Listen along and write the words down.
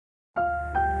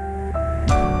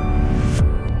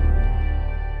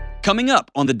coming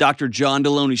up on the Dr. John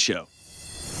Deloney Show.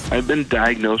 I've been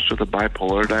diagnosed with a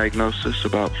bipolar diagnosis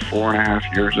about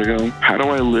 4.5 years ago. How do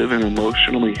I live an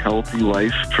emotionally healthy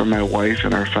life for my wife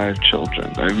and our 5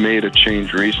 children? I've made a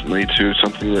change recently to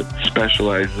something that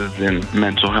specializes in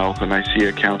mental health, and I see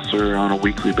a counselor on a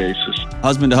weekly basis.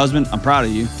 Husband to husband, I'm proud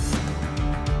of you.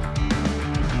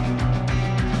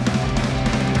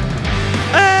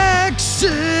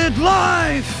 Exit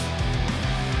Life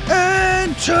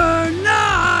and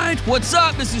Tonight. What's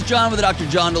up? This is John with the Dr.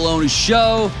 John Deloney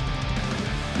Show.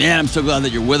 Man, I'm so glad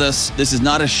that you're with us. This is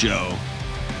not a show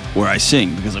where I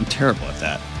sing because I'm terrible at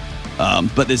that.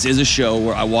 But this is a show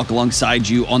where I walk alongside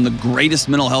you on the greatest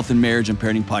mental health and marriage and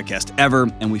parenting podcast ever,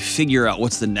 and we figure out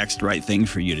what's the next right thing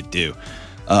for you to do.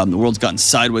 The world's gotten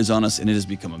sideways on us, and it has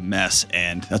become a mess,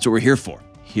 and that's what we're here for.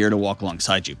 Here to walk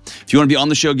alongside you. If you want to be on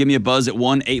the show, give me a buzz at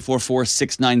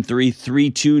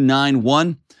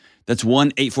 1-844-693-3291. That's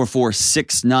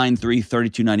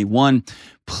 1-844-693-3291.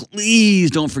 Please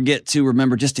don't forget to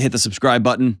remember just to hit the subscribe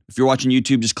button. If you're watching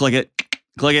YouTube, just click it.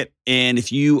 And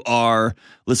if you are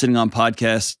listening on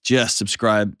podcasts, just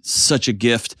subscribe. Such a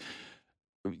gift.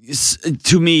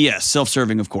 To me, yes,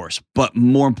 self-serving, of course. But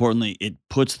more importantly, it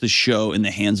puts the show in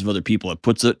the hands of other people. It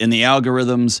puts it in the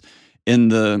algorithms, in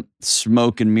the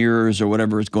smoke and mirrors or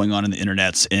whatever is going on in the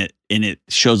internets, and it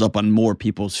shows up on more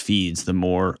people's feeds, the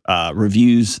more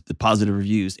reviews, the positive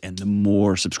reviews, and the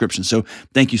more subscriptions. So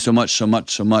thank you so much.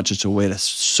 It's a way to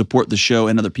support the show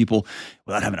and other people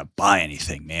without having to buy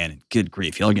anything, man. And good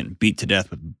grief, y'all are getting beat to death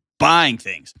with buying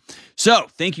things. So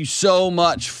thank you so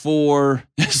much for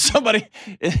somebody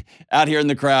out here in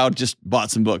the crowd just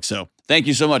bought some books. So thank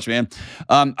you so much, man.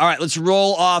 All right, let's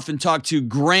roll off and talk to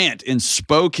Grant in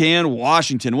Spokane,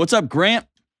 Washington. What's up, Grant?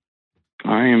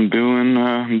 I am doing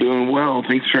well.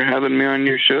 Thanks for having me on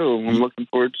your show. I'm looking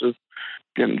forward to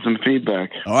getting some feedback.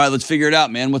 All right, let's figure it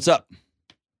out, man. What's up?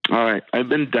 All right. I've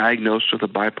been diagnosed with a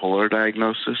bipolar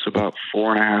diagnosis about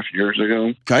 4.5 years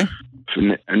ago. Okay. So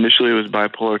initially, it was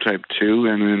bipolar type 2,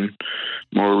 and then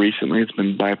more recently, it's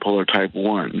been bipolar type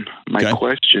 1. My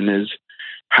question is,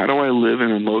 how do I live an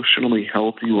emotionally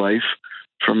healthy life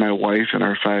for my wife and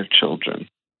our 5 children?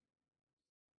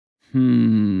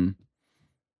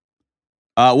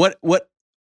 What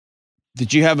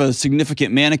did you have a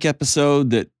significant manic episode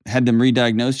that had them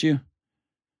re-diagnose you?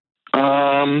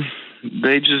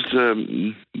 They just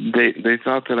they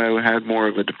thought that I had more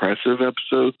of a depressive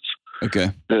episodes.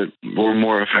 Okay. That were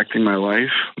more affecting my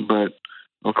life, but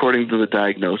according to the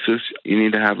diagnosis, you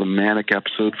need to have a manic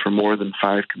episode for more than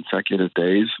 5 consecutive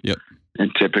days. Yep.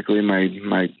 And typically my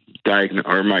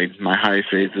high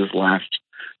phases last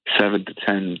 7 to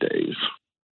 10 days.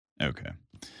 Okay.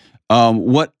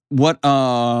 What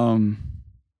have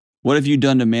you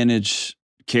done to manage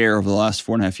care over the last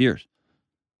 4.5 years?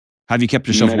 Have you kept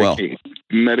yourself well?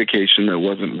 Medication that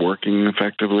wasn't working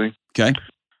effectively. Okay.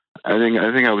 I think I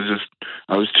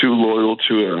was too loyal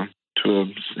to a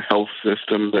health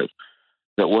system that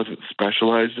wasn't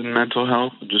specialized in mental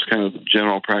health, just kind of a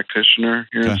general practitioner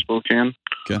here in Spokane.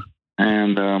 Okay.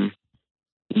 And I've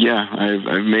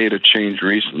made a change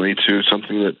recently to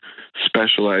something that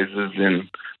specializes in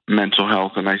mental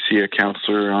health, and I see a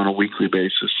counselor on a weekly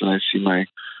basis, and I see my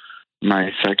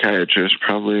psychiatrist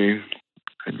probably.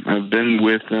 I've been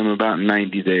with them about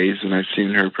 90 days, and I've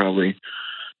seen her probably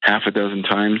half a dozen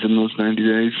times in those 90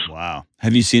 days. Wow.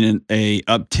 Have you seen a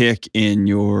uptick in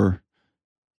your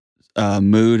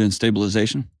mood and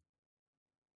stabilization?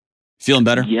 Feeling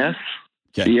better? Yes.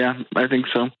 Okay. Yeah, I think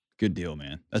so. Good deal,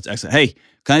 man. That's excellent. Hey,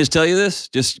 can I just tell you this?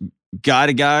 Just guy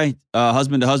to guy,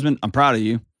 husband to husband, I'm proud of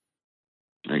you.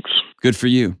 Thanks. Good for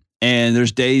you. And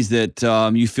there's days that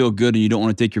you feel good and you don't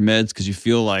want to take your meds because you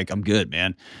feel like I'm good,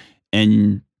 man.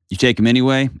 And you take them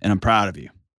anyway, and I'm proud of you.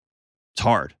 It's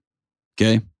hard.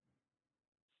 Okay?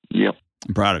 Yep.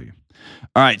 I'm proud of you.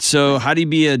 All right, so how do you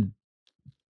be a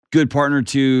good partner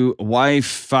to a wife,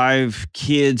 5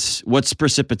 kids? What's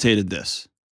precipitated this?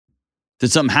 Did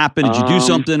something happen? Did you do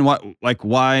something?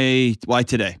 Why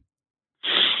today?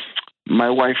 My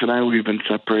wife and I, we've been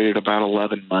separated about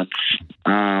 11 months.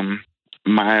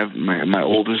 My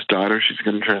oldest daughter, she's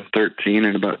going to turn 13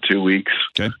 in about 2 weeks.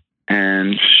 Okay.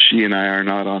 And she and I are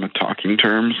not on a talking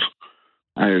terms.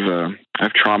 I've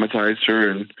traumatized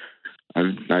her, and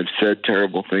I've said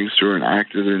terrible things to her and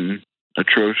acted in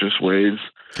atrocious ways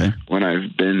when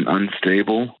I've been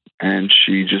unstable, and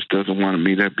she just doesn't want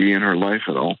me to be in her life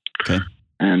at all. Okay.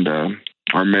 And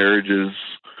our marriage is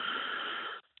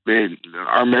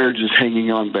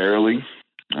hanging on barely.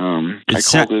 I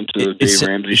called into the Dave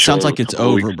Ramsey show. It sounds like it's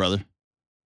over, brother.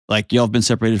 Like y'all have been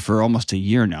separated for almost a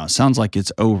year now. It sounds like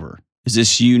it's over. Is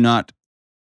this you not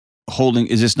holding?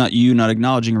 Is this not you not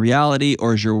acknowledging reality,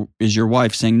 or is your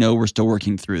wife saying, no, we're still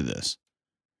working through this?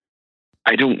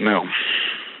 I don't know.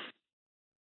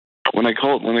 When I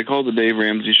called the Dave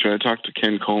Ramsey show, I talked to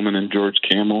Ken Coleman and George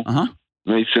Camel.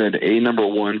 They said number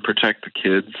 1, protect the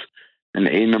kids, and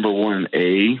number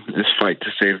 1A is fight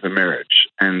to save the marriage.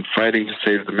 And fighting to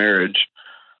save the marriage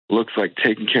looks like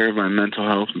taking care of my mental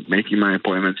health, making my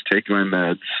appointments, taking my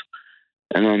meds.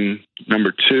 And then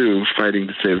number 2, fighting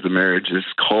to save the marriage, is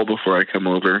call before I come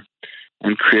over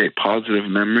and create positive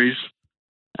memories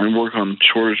and work on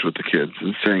chores with the kids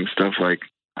and saying stuff like,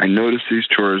 I notice these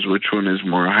chores, which one is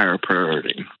more a higher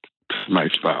priority to my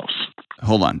spouse?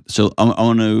 Hold on. So I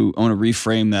want to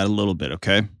reframe that a little bit,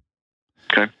 okay?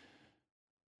 Okay.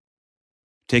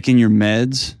 Taking your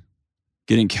meds,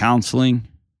 getting counseling,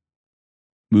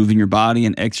 moving your body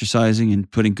and exercising and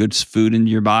putting good food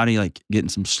into your body, like getting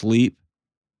some sleep.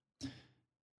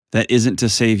 That isn't to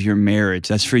save your marriage.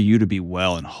 That's for you to be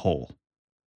well and whole.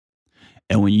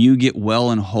 And when you get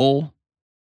well and whole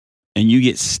and you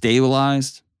get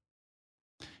stabilized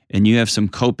and you have some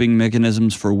coping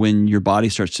mechanisms for when your body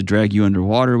starts to drag you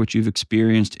underwater, which you've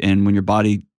experienced, and when your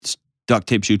body duct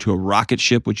tapes you to a rocket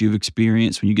ship, which you've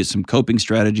experienced, when you get some coping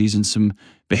strategies and some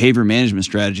behavior management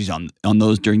strategies on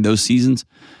those during those seasons,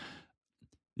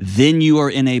 then you are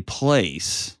in a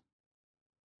place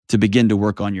to begin to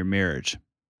work on your marriage.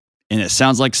 And it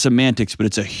sounds like semantics, but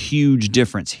it's a huge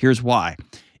difference. Here's why.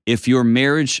 If your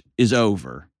marriage is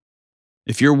over,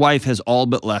 if your wife has all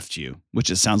but left you, which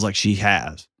it sounds like she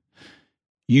has,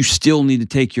 you still need to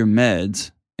take your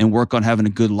meds and work on having a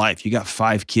good life. You got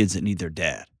 5 kids that need their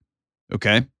dad,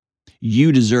 okay?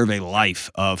 You deserve a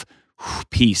life of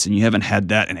peace, and you haven't had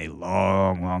that in a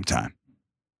long, long time,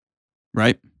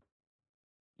 right?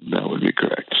 That would be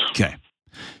correct. Okay.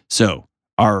 So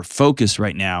our focus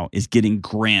right now is getting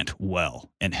Grant well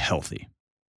and healthy.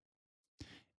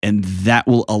 And that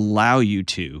will allow you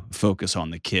to focus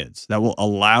on the kids. That will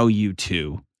allow you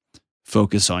to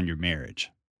focus on your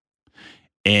marriage.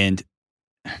 And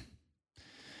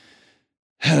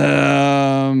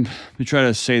let me try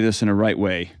to say this in a right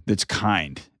way that's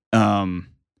kind. I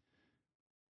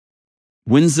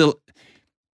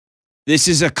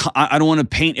don't want to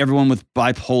paint everyone with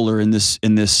bipolar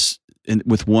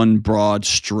with one broad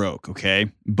stroke,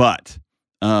 okay? But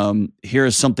here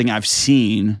is something I've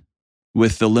seen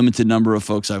with the limited number of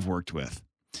folks I've worked with.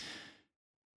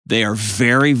 They are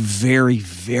very, very,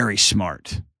 very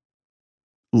smart,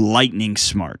 lightning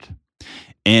smart.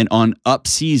 And on up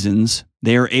seasons,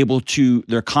 they are able to,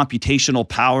 their computational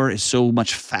power is so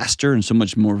much faster and so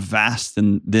much more vast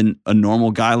than a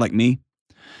normal guy like me.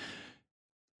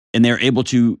 And they're able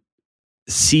to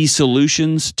see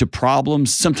solutions to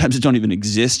problems, sometimes that don't even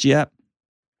exist yet,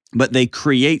 but they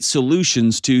create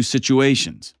solutions to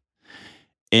situations.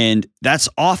 And that's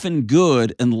often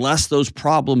good unless those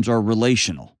problems are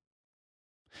relational.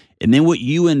 And then what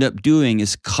you end up doing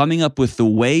is coming up with the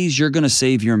ways you're going to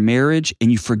save your marriage, and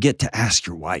you forget to ask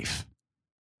your wife.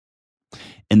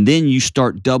 And then you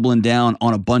start doubling down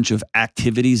on a bunch of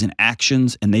activities and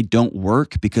actions, and they don't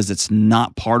work because it's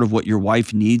not part of what your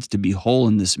wife needs to be whole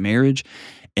in this marriage.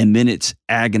 And then it's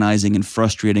agonizing and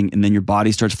frustrating, and then your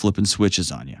body starts flipping switches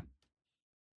on you.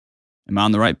 Am I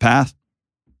on the right path?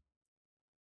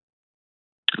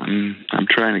 I'm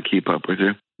trying to keep up with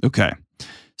you. Okay.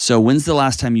 So when's the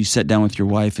last time you sat down with your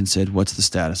wife and said, what's the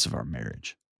status of our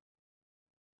marriage?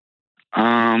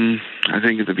 I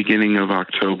think at the beginning of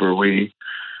October, we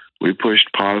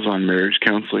pushed pause on marriage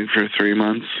counseling for 3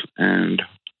 months, and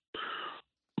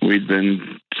we'd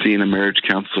been seeing a marriage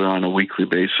counselor on a weekly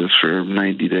basis for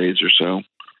 90 days or so.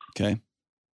 Okay.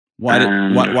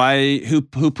 Who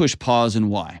pushed pause and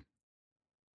why?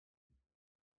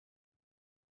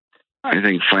 I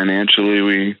think financially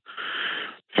we'd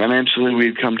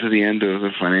come to the end of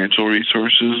the financial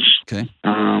resources. Okay.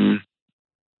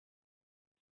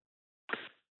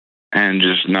 And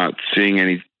just not seeing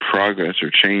any progress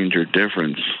or change or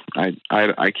difference.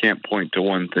 I can't point to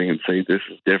one thing and say this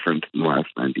is different in the last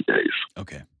 90 days.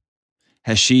 Okay.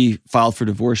 Has she filed for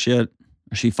divorce yet?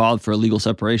 Has she filed for a legal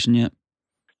separation yet?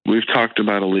 We've talked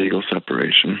about a legal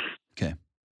separation. Okay.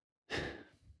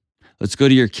 Let's go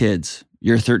to your kids.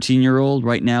 Your 13-year-old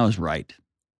right now is right.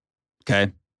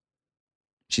 Okay?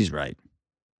 She's right.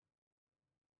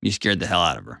 You scared the hell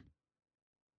out of her.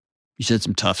 You said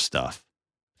some tough stuff.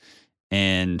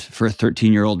 And for a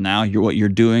 13-year-old now, what you're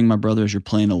doing, my brother, is you're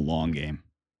playing a long game.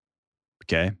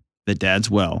 Okay? That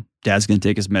dad's well. Dad's going to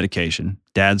take his medication.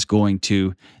 Dad's going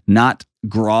to not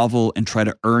grovel and try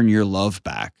to earn your love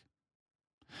back.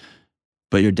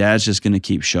 But your dad's just going to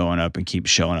keep showing up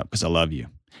because I love you.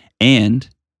 And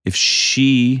If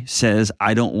she says,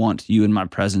 I don't want you in my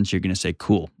presence, you're going to say,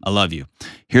 cool, I love you.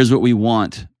 Here's what we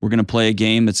want. We're going to play a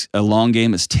game that's a long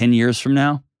game. It's 10 years from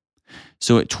now.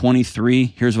 So at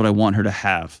 23, here's what I want her to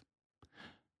have.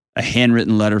 A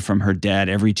handwritten letter from her dad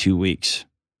every 2 weeks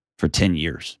for 10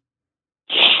 years.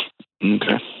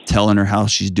 Okay. Telling her how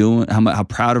she's doing, how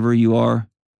proud of her you are.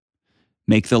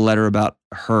 Make the letter about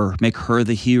her. Make her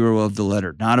the hero of the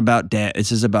letter. Not about dad.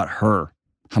 This is about her.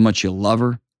 How much you love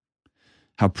her.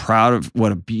 How proud of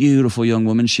what a beautiful young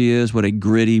woman she is. What a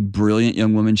gritty, brilliant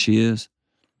young woman she is.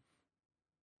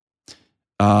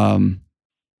 I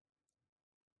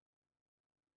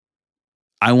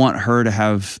want her to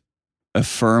have a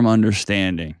firm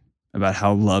understanding about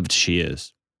how loved she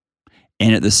is.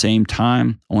 And at the same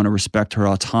time, I want to respect her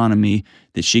autonomy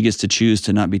that she gets to choose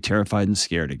to not be terrified and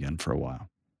scared again for a while.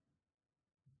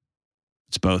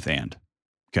 It's both and.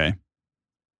 Okay?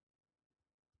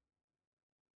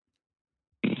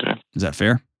 Okay. Is that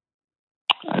fair?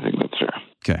 I think that's fair.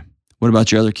 Okay. What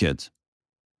about your other kids?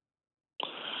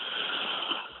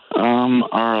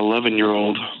 Our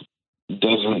 11-year-old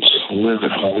doesn't live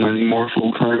at home anymore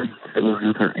full time. She lives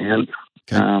with her aunt.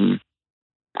 Okay.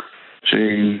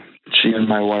 She and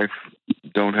my wife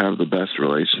don't have the best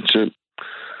relationship.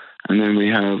 And then we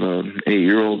have an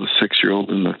 8-year-old, a 6-year-old,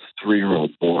 and a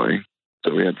 3-year-old boy.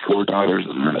 So we had 4 daughters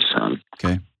and a son.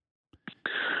 Okay.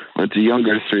 But the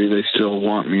younger 3, they still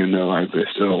want me in their life. They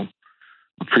still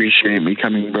appreciate me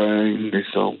coming by. They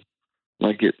still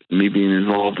like me being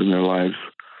involved in their lives.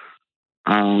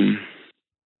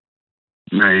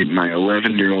 My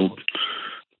 11-year-old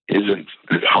isn't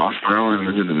as hostile and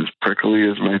isn't as prickly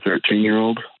as my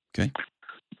 13-year-old. Okay.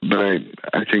 But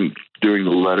I think doing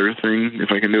the letter thing,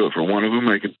 if I can do it for one of them,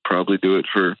 I could probably do it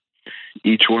for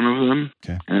each one of them.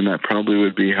 Okay. And that probably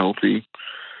would be healthy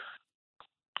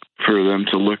for them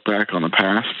to look back on the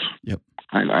past. Yep.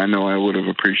 I know I would have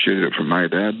appreciated it from my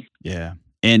dad. Yeah.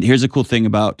 And here's a cool thing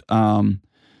about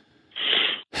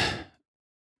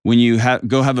when you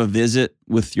go have a visit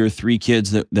with your 3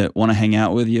 kids that want to hang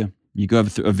out with you, you go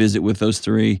have a visit with those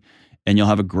 3 and you'll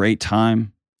have a great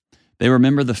time. They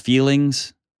remember the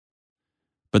feelings,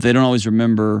 but they don't always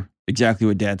remember exactly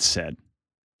what dad said.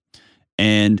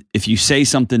 And if you say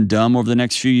something dumb over the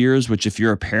next few years, which if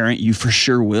you're a parent, you for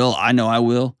sure will. I know I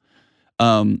will.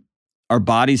 Our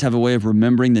bodies have a way of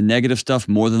remembering the negative stuff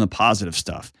more than the positive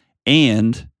stuff.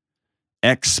 And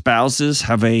ex-spouses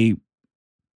have a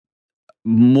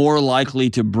more likely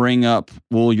to bring up,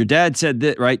 well, your dad said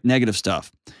that, right? Negative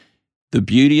stuff. The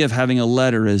beauty of having a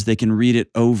letter is they can read it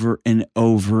over and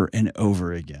over and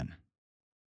over again.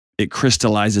 It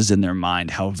crystallizes in their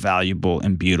mind how valuable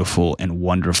and beautiful and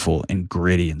wonderful and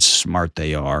gritty and smart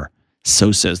they are.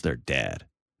 So says their dad.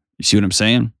 You see what I'm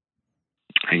saying?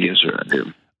 Yes, sir, I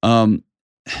do.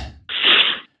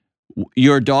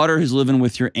 Your daughter is living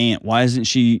with your aunt. Why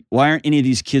aren't any of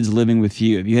these kids living with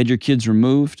you? Have you had your kids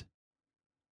removed?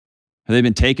 Have they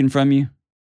been taken from you?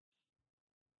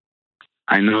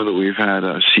 I know that we've had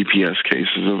CPS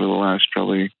cases over the last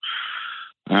probably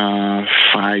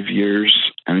 5 years,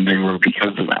 and they were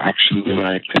because of actions that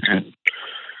I had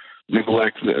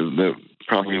neglect that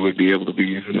probably would be able to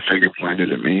be the finger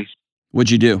pointed at me.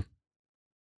 What'd you do?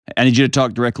 I need you to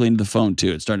talk directly into the phone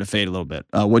too. It's starting to fade a little bit.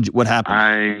 What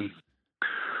happened?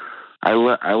 I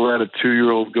let a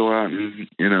 2-year-old go out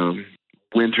and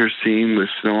winter scene with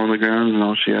snow on the ground, and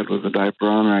all she had was a diaper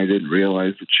on, and I didn't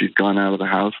realize that she'd gone out of the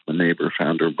house. The neighbor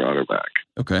found her and brought her back.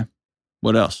 Okay.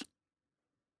 What else?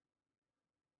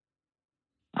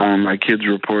 My kids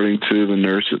reporting to the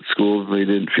nurse at school they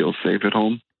didn't feel safe at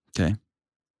home. Okay.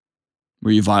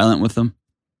 Were you violent with them?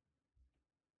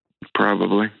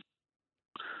 Probably.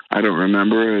 I don't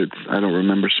remember. I don't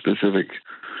remember specific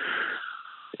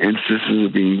instances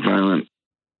of being violent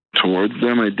towards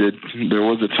them. There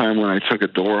was a time when I took a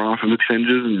door off of its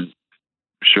hinges and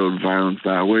showed violence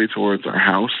that way towards our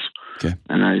house. Okay.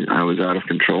 And I was out of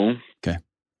control. Okay.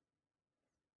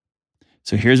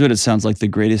 So here's what it sounds like. The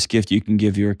greatest gift you can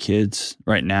give your kids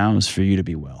right now is for you to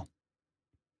be well.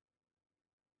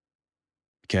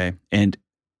 Okay. And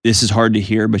this is hard to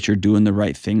hear, but you're doing the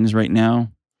right things right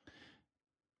now.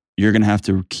 You're going to have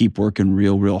to keep working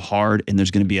real, real hard. And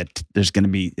it's just going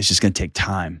to take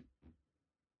time.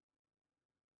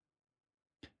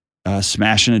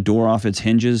 Smashing a door off its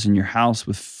hinges in your house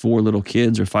with 4 little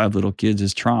kids or 5 little kids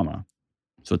is trauma.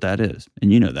 That's what that is.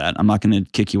 And you know that. I'm not going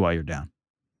to kick you while you're down.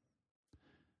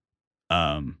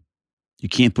 You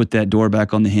can't put that door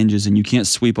back on the hinges, and you can't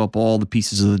sweep up all the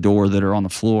pieces of the door that are on the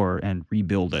floor and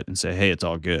rebuild it and say, hey, it's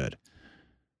all good.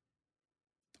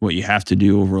 What you have to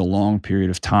do over a long period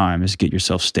of time is get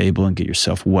yourself stable and get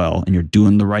yourself well, and you're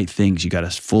doing the right things. You got a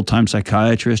full-time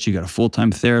psychiatrist, you got a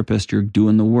full-time therapist, you're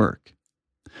doing the work.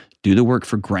 Do the work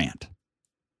for Grant,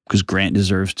 because Grant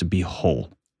deserves to be whole.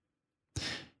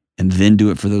 And then do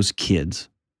it for those kids.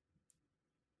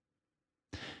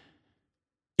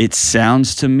 It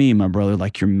sounds to me, my brother,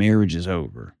 like your marriage is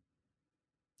over.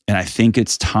 And I think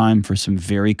it's time for some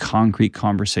very concrete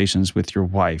conversations with your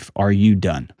wife. Are you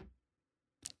done?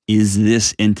 Is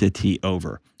this entity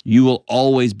over? You will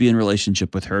always be in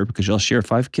relationship with her because you'll share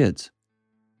 5 kids.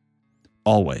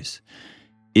 Always.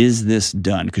 Is this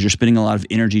done? Because you're spending a lot of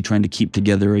energy trying to keep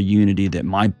together a unity that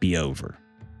might be over.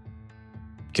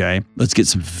 Okay? Let's get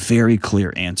some very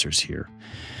clear answers here.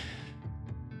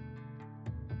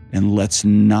 And let's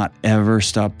not ever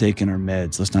stop taking our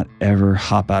meds. Let's not ever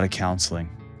hop out of counseling.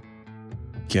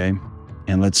 Okay?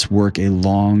 And let's work a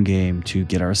long game to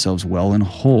get ourselves well and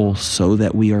whole so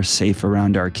that we are safe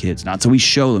around our kids. Not so we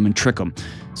show them and trick them,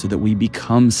 so that we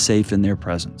become safe in their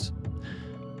presence.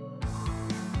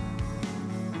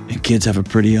 And kids have a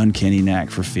pretty uncanny knack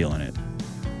for feeling it.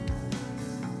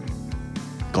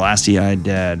 Glassy-eyed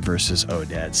dad versus, oh,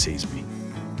 dad sees me.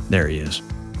 There he is.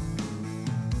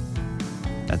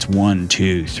 That's 1,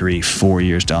 2, 3, 4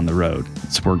 years down the road.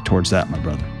 Let's work towards that, my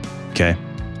brother. Okay?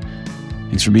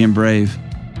 Thanks for being brave.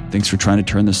 Thanks for trying to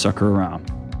turn this sucker around.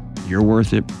 You're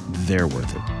worth it. They're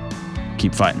worth it.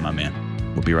 Keep fighting, my man.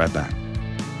 We'll be right back.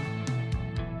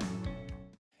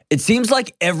 It seems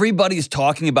like everybody's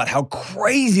talking about how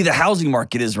crazy the housing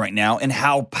market is right now and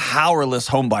how powerless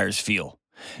homebuyers feel.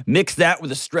 Mix that with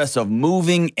the stress of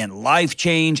moving and life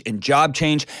change and job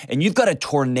change, and you've got a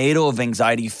tornado of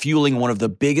anxiety fueling one of the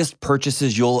biggest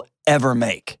purchases you'll ever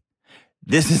make.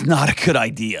 This is not a good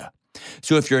idea.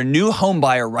 So if you're a new home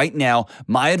buyer right now,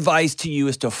 my advice to you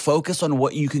is to focus on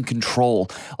what you can control,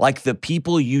 like the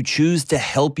people you choose to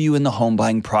help you in the home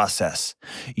buying process.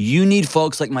 You need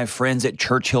folks like my friends at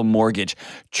Churchill Mortgage.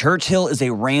 Churchill is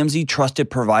a Ramsey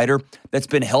trusted provider that's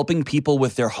been helping people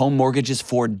with their home mortgages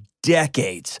for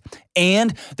decades.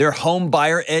 And their Home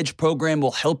Buyer Edge program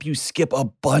will help you skip a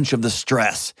bunch of the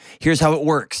stress. Here's how it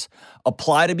works.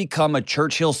 Apply to become a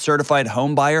Churchill certified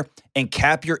home buyer and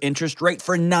cap your interest rate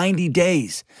for 90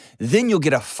 days. Then you'll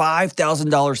get a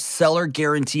 $5,000 seller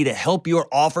guarantee to help your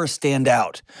offer stand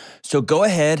out. So go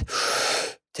ahead,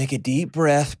 take a deep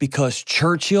breath, because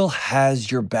Churchill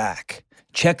has your back.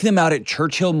 Check them out at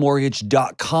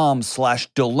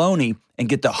churchillmortgage.com/Deloney and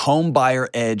get the Home Buyer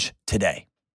Edge today.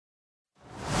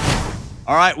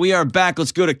 All right, we are back.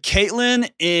 Let's go to Caitlin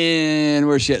in,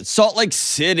 where's she at? Salt Lake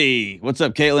City. What's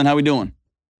up, Caitlin? How we doing?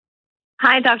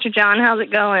 Hi, Dr. John. How's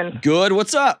it going? Good.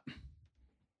 What's up?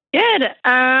 Good.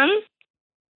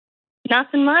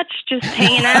 Nothing much. Just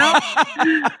hanging out.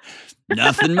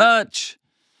 Nothing much.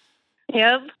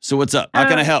 Yep. So what's up? How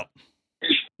can I help?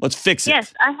 Let's fix it.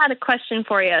 Yes, I had a question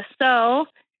for you. So,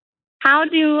 how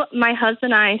do my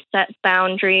husband and I set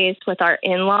boundaries with our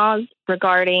in-laws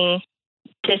regarding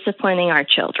disciplining our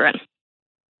children?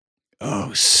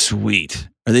 Oh, sweet.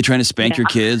 Are they trying to spank your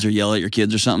kids or yell at your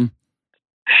kids or something?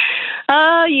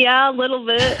 Yeah, a little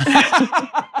bit.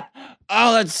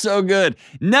 Oh, that's so good.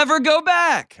 Never go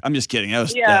back. I'm just kidding.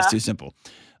 That's too simple.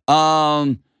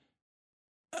 Can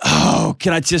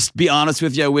I just be honest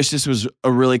with you? I wish this was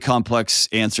a really complex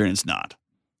answer, and it's not.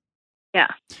 Yeah.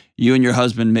 You and your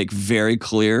husband make very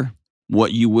clear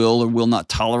what you will or will not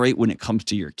tolerate when it comes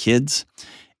to your kids.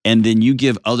 And then you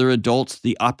give other adults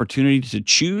the opportunity to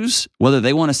choose whether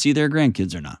they want to see their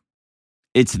grandkids or not.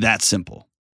 It's that simple.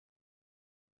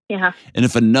 Yeah. And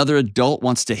if another adult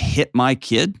wants to hit my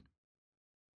kid,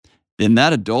 then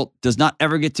that adult does not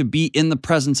ever get to be in the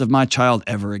presence of my child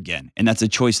ever again. And that's a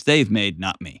choice they've made,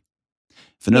 not me.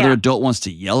 If another adult wants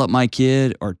to yell at my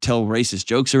kid or tell racist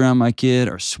jokes around my kid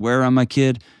or swear on my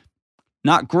kid,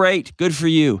 not great. Good for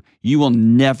you. You will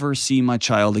never see my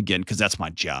child again because that's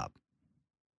my job.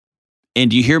 And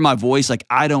do you hear my voice? Like,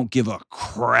 I don't give a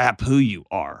crap who you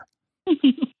are.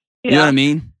 You know what I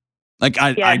mean? Like,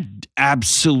 I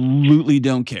absolutely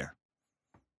don't care.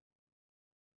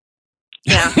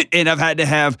 Yeah. And I've had to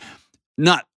have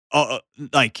not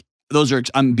like those are,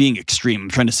 I'm being extreme. I'm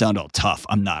trying to sound all tough.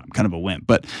 I'm not. I'm kind of a wimp,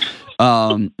 but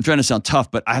I'm trying to sound tough.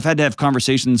 But I've had to have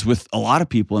conversations with a lot of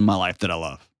people in my life that I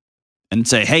love and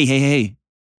say, hey,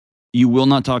 you will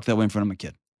not talk that way in front of my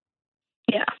kid.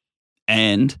 Yeah.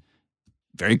 And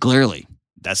very clearly,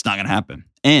 that's not going to happen.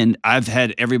 And I've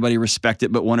had everybody respect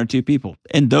it but one or two people.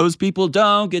 And those people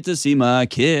don't get to see my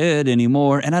kid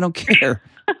anymore. And I don't care.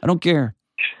 I don't care.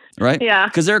 Right? Yeah.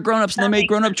 Because they're grown-ups and they make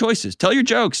grown-up choices. Tell your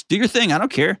jokes. Do your thing. I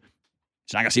don't care.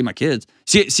 She's not going to see my kids.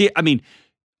 See, I mean,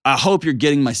 I hope you're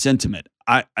getting my sentiment.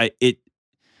 I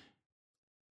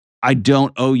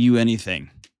don't owe you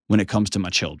anything when it comes to my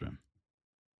children.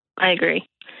 I agree.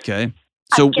 Okay.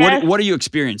 So what are you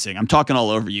experiencing? I'm talking all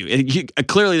over you.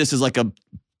 Clearly this is like a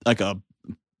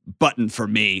button for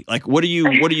me. Like, what are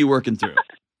you working through?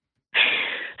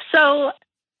 So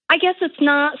I guess it's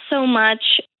not so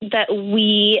much that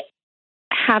we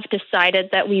have decided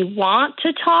that we want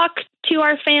to talk to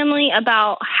our family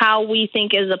about how we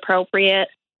think is appropriate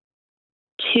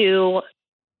to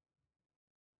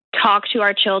talk to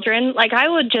our children. Like, I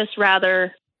would just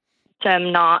rather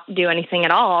them not do anything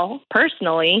at all,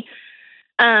 personally.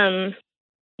 But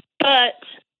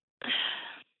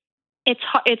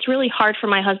it's really hard for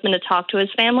my husband to talk to his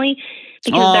family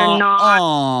because they're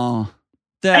not.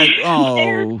 They're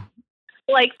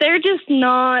just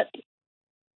not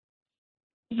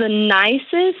the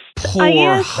nicest.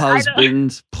 Poor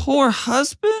husband. Poor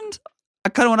husband. I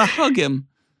kind of want to hug him.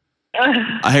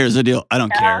 Here's the deal. I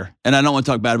don't care. And I don't want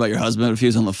to talk bad about your husband. If he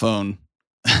was on the phone,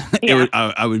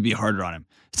 I would be harder on him.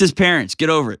 It's his parents. Get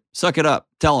over it. Suck it up.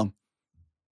 Tell him.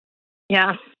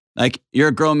 Yeah. Like, you're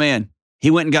a grown man.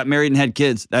 He went and got married and had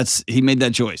kids. He made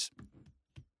that choice.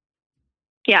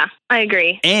 Yeah, I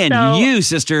agree. And you,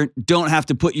 sister, don't have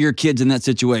to put your kids in that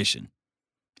situation.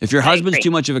 If your husband's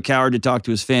too much of a coward to talk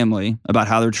to his family about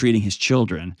how they're treating his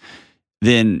children,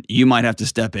 then you might have to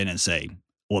step in and say,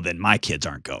 well, then my kids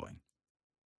aren't going.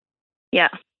 Yeah.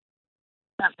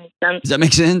 That makes sense. Does that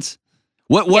make sense?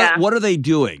 What are they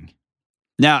doing?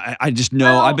 Now, I just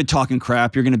know I've been talking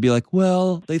crap. You're going to be like,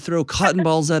 well, they throw cotton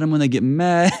balls at him when they get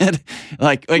mad.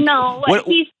 like no,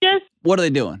 what are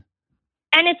they doing?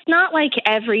 And it's not like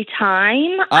every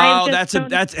time. Oh, that's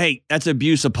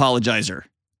abuse apologizer.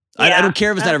 Yeah, I don't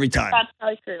care if it's not every time. That's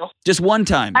probably true. Just one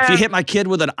time. If you hit my kid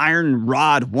with an iron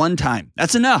rod one time,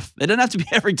 that's enough. It doesn't have to be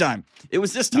every time. It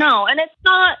was this time. No, and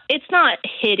it's not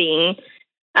hitting.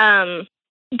 But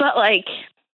like,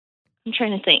 I'm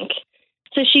trying to think.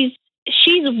 So she's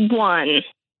 1.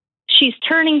 She's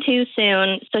turning 2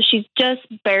 soon, so she's just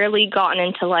barely gotten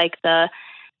into like the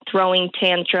throwing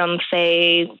tantrum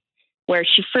phase where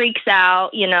she freaks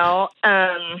out,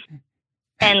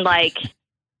 and like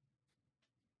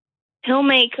he'll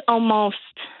make almost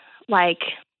like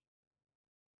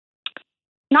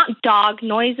not dog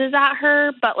noises at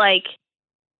her, but like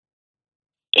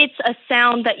it's a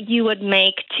sound that you would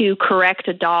make to correct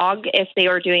a dog if they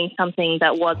were doing something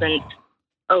that wasn't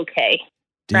okay.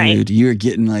 Dude, right? You're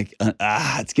getting like,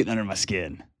 it's getting under my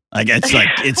skin. Like, it's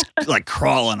like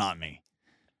crawling on me.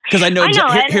 Because I know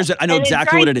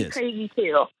exactly what it is. Crazy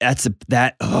too.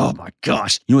 Oh my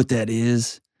gosh. You know what that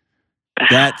is?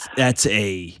 That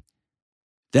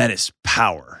is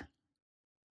power.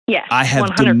 Yes. I have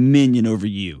 100%. dominion over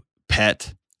you,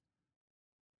 pet.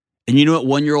 And you know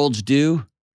what 1-year-olds do?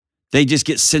 They just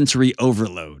get sensory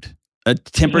overload. A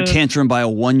temper tantrum by a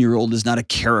 1-year-old is not a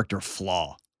character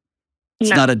flaw. It's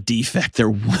not a defect.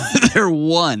 They're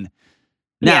one.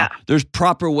 Now, there's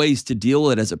proper ways to deal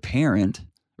with it as a parent,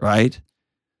 right?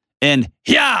 And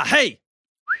hey,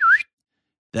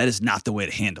 that is not the way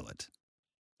to handle it.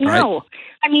 No, right?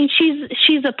 I mean,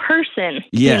 she's a person,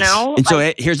 yes. And so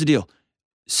like, here's the deal.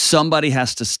 Somebody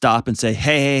has to stop and say,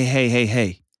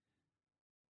 hey.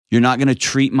 You're not going to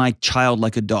treat my child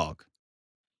like a dog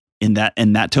in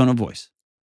that tone of voice.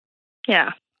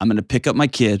 Yeah. I'm going to pick up my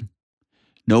kid.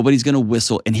 Nobody's going to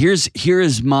whistle. And here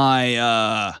is my,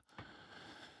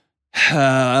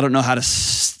 I don't know how to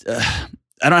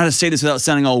say this without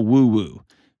sounding all woo-woo.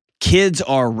 Kids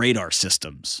are radar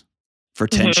systems for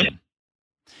tension.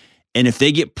 And if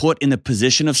they get put in the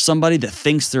position of somebody that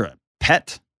thinks they're a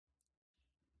pet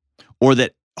or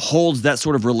that holds that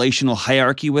sort of relational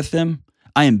hierarchy with them,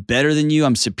 I am better than you.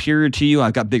 I'm superior to you.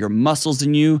 I've got bigger muscles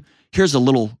than you. Here's a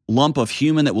little lump of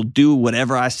human that will do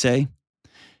whatever I say.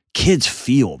 Kids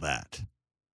feel that.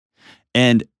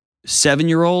 And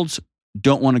 7-year-olds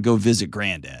don't want to go visit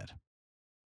granddad.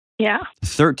 Yeah.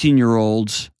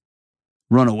 13-year-olds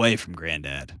run away from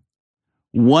granddad.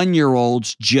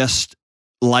 1-year-olds just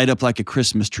light up like a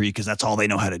Christmas tree because that's all they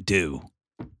know how to do.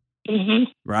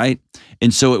 Right?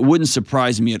 And so it wouldn't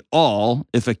surprise me at all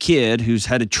if a kid who's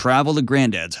had to travel to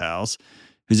granddad's house,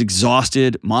 who's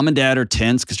exhausted, mom and dad are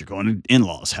tense because you're going to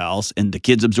in-laws' house, and the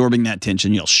kid's absorbing that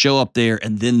tension. You'll show up there,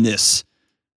 and then this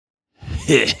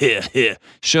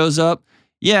shows up.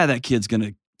 Yeah, that kid's going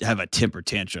to have a temper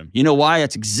tantrum. You know why?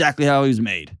 That's exactly how he was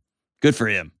made. Good for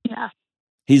him. Yeah.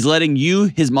 He's letting you,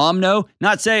 his mom, know,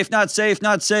 not safe, not safe,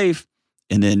 not safe.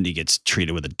 And then he gets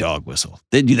treated with a dog whistle.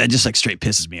 They do that, just like straight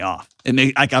pisses me off.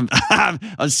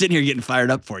 I'm sitting here getting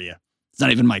fired up for you. It's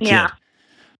not even my kid. Yeah.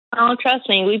 Oh, trust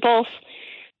me. We both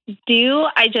do.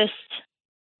 I just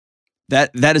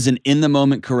That is an in the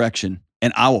moment correction,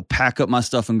 and I will pack up my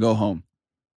stuff and go home.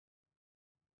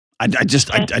 I just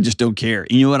don't care.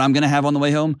 You know what I'm going to have on the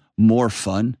way home? More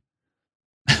fun.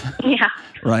 yeah.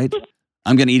 Right?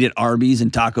 I'm going to eat at Arby's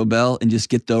and Taco Bell and just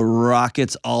get the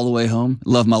rockets all the way home.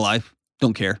 Love my life.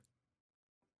 Don't care.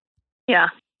 Yeah.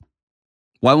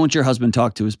 Why won't your husband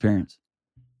talk to his parents?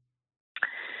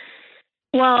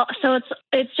 Well, so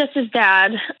it's just his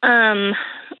dad.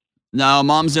 No,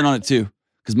 mom's in on it too,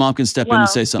 because mom can step in and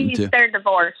say something too. They're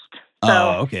divorced. So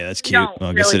oh, okay, that's cute. Don't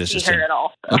Well, I guess really it is see just her at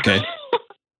all. So. Okay.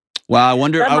 Well, I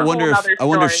wonder if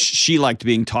story. she liked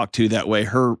being talked to that way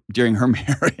during her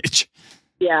marriage.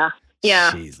 Yeah.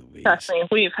 Yeah. Jeez Louise. Trust me,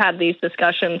 we've had these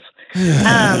discussions.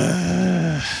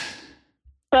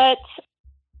 But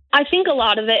I think a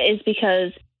lot of it is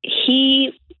because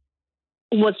he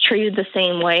was treated the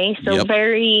same way. So Yep.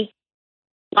 very,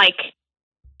 like,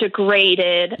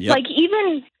 degraded. Yep. Like,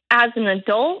 even as an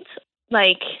adult,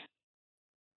 like,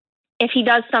 if he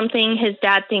does something his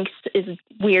dad thinks is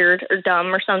weird or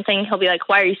dumb or something, he'll be like,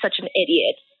 why are you such an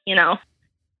idiot? You know?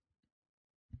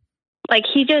 Like,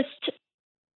 he just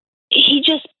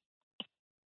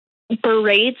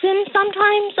berates him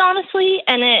sometimes, honestly,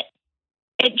 and it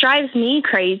drives me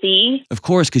crazy. Of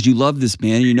course, because you love this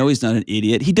man. You know he's not an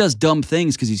idiot. He does dumb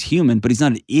things because he's human, but he's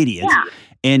not an idiot. Yeah.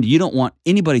 And you don't want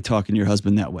anybody talking to your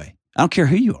husband that way. I don't care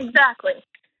who you are. Exactly.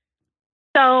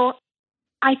 So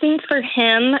I think for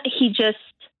him,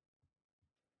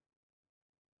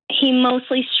 he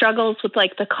mostly struggles with,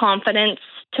 like, the confidence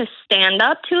to stand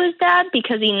up to his dad,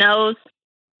 because he knows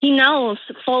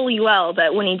fully well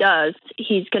that when he does,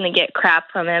 he's going to get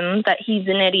crap from him, that he's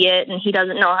an idiot and he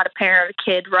doesn't know how to parent a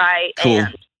kid right. Cool.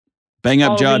 And Bang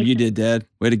up job you did, Dad.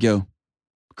 Way to go.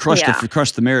 Crushed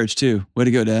the marriage too. Way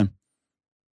to go, Dad.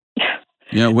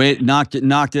 Yeah, knocked it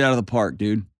out of the park,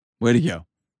 dude. Way to go.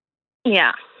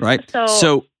 Yeah. Right?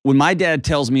 So when my dad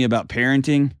tells me about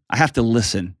parenting, I have to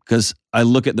listen, because I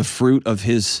look at the fruit of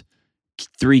his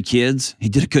 3 kids. He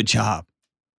did a good job.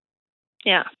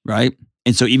 Yeah. Right?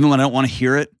 And so even when I don't want to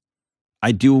hear it,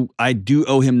 I do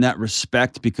owe him that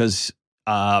respect, because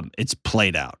it's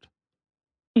played out.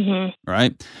 Mm-hmm.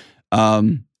 Right?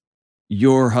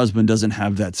 Your husband doesn't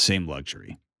have that same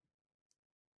luxury.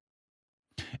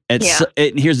 And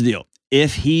here's the deal.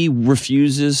 If he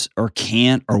refuses or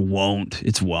can't or won't,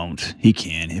 it's won't. He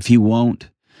can. If he won't,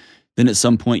 then at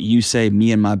some point you say,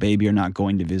 me and my baby are not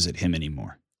going to visit him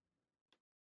anymore.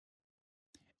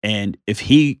 And if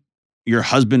your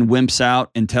husband wimps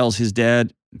out and tells his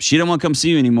dad, she don't want to come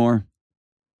see you anymore.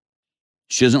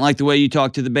 She doesn't like the way you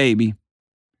talk to the baby.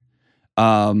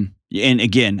 And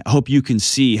again, I hope you can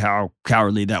see how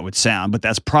cowardly that would sound, but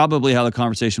that's probably how the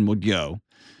conversation would go.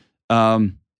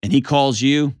 And he calls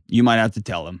you, you might have to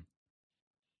tell him,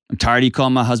 I'm tired of you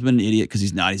calling my husband an idiot, because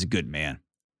he's not. He's a good man.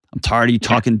 I'm tired of you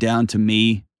talking down to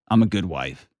me. I'm a good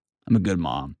wife. I'm a good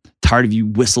mom. Tired of you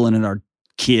whistling at our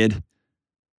kid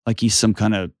like he's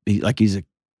like he's a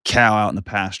cow out in the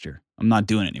pasture. I'm not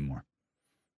doing it anymore.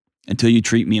 Until you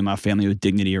treat me and my family with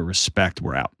dignity or respect,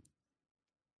 we're out.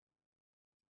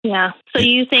 Yeah. So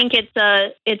you think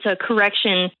it's a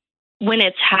correction when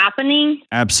it's happening?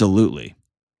 Absolutely.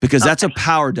 Because that's a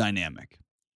power dynamic.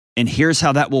 And here's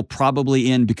how that will probably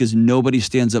end, because nobody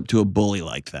stands up to a bully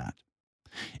like that.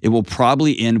 It will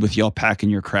probably end with y'all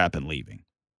packing your crap and leaving.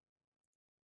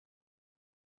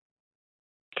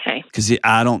 Okay. Because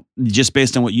just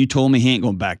based on what you told me, he ain't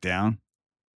going back down.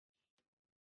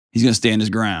 He's going to stand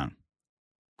his ground.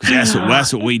 Because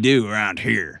that's what we do around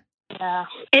here. Yeah.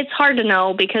 It's hard to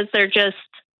know, because they're just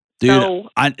Dude,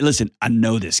 I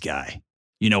know this guy.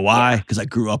 You know why? Because I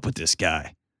grew up with this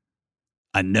guy.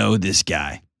 I know this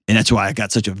guy. And that's why I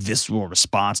got such a visceral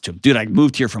response to him. Dude, I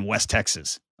moved here from West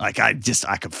Texas. Like, I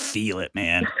could feel it,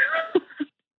 man.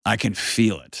 I can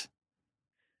feel it.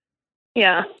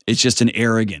 Yeah. It's just an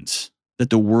arrogance that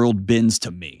the world bends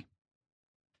to me.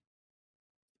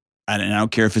 And I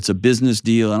don't care if it's a business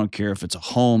deal. I don't care if it's a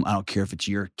home. I don't care if it's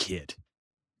your kid.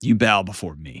 You bow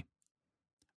before me.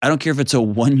 I don't care if it's a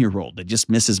 1-year-old that just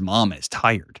misses mom and is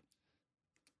tired.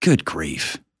 Good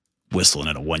grief. Whistling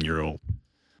at a 1-year-old.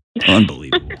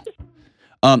 Unbelievable.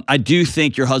 I do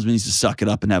think your husband needs to suck it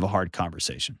up and have a hard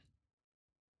conversation.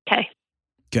 Okay.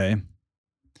 Okay.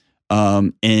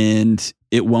 And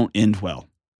it won't end well.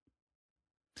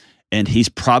 And he's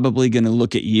probably going to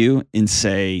look at you and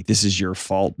say, this is your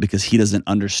fault, because he doesn't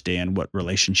understand what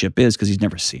relationship is, because he's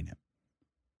never seen it.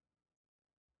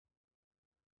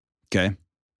 Okay.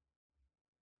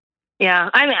 Yeah.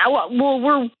 I mean,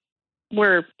 well,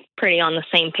 we're pretty on the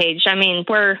same page. I mean,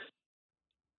 we're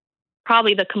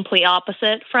probably the complete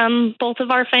opposite from both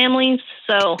of our families.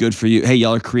 So Good for you. Hey,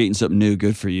 y'all are creating something new.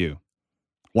 Good for you.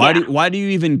 Why do you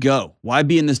even go? Why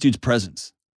be in this dude's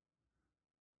presence?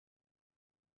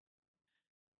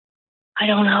 I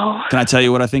don't know. Can I tell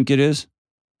you what I think it is?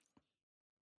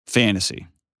 Fantasy.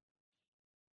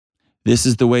 This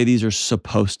is the way these are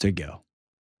supposed to go.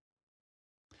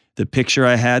 The picture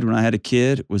I had when I had a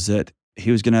kid was that he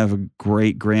was going to have a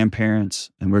great grandparents,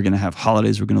 and we're going to have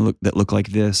holidays that look like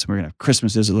this. We're going to have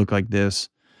Christmases that look like this.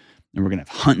 And we're going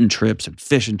to have hunting trips and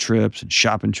fishing trips and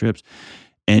shopping trips.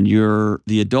 And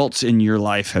the adults in your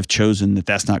life have chosen that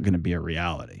that's not going to be a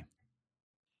reality.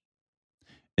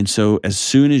 And so as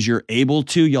soon as you're able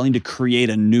to, y'all need to create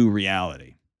a new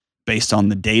reality based on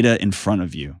the data in front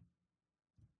of you,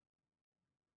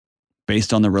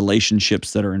 based on the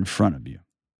relationships that are in front of you,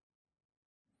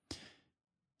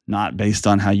 not based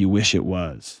on how you wish it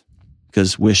was,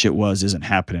 because wish it was isn't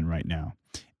happening right now.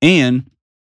 And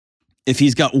if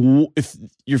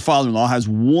your father-in-law has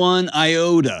one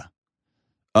iota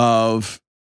of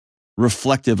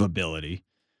reflective ability,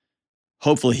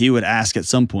 hopefully he would ask at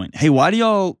some point, hey, what do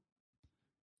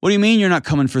you mean you're not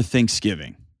coming for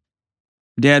Thanksgiving?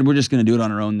 Dad, we're just going to do it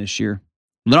on our own this year.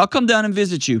 Then I'll come down and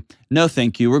visit you. No,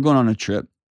 thank you. We're going on a trip.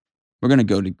 We're going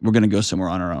to go somewhere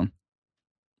on our own.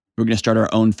 We're going to start our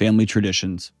own family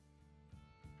traditions.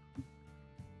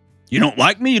 You don't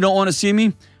like me? You don't want to see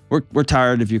me? We're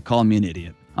tired of you calling me an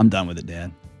idiot. I'm done with it,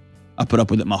 Dad. I put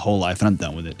up with it my whole life, and I'm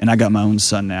done with it. And I got my own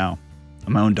son now,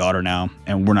 and my own daughter now,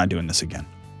 and we're not doing this again.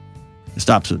 It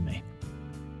stops with me.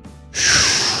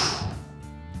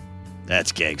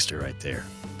 That's gangster right there.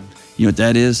 You know what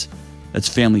that is? That's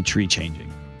family tree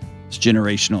changing. It's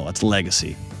generational. That's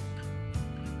legacy.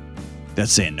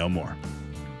 That's saying no more.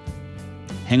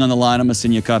 Hang on the line. I'm going to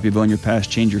send you a copy of Own Your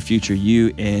Past, Change Your Future.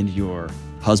 You and your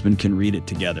husband can read it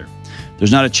together.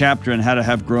 There's not a chapter on how to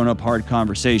have grown-up hard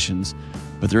conversations,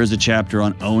 but there is a chapter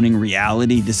on owning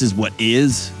reality. This is what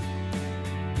is.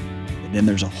 And then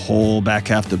there's a whole back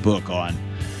half of the book on,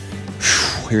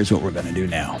 here's what we're going to do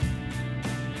now.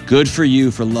 Good for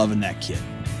you for loving that kid.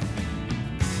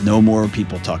 No more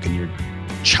people talking to your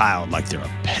child like they're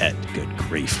a pet. Good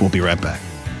grief. We'll be right back.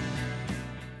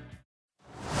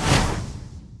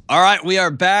 All right, we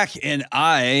are back, and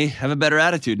I have a better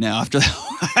attitude now after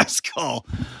that last call.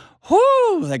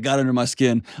 Whoo, that got under my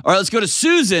skin. All right, let's go to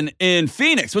Susan in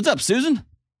Phoenix. What's up, Susan?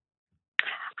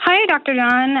 Hi, Dr.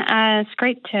 John. It's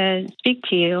great to speak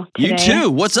to you today. You too.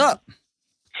 What's up?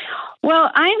 Well,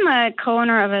 I'm a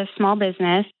co-owner of a small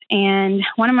business, and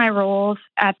one of my roles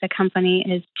at the company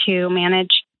is to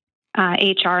manage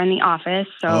HR in the office.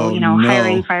 So,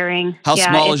 hiring, firing. How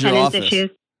small is your office? Issues.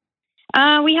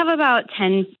 We have about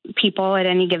 10 people at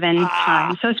any given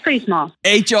time, so it's pretty small.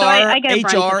 HR, so I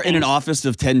get HR in an office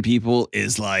of 10 people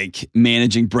is like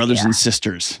managing brothers and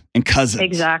sisters and cousins.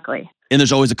 Exactly. And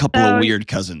there's always a couple of weird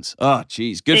cousins. Oh,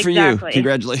 geez. Good for you.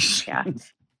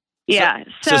 Congratulations. Yeah.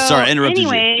 So sorry, I interrupted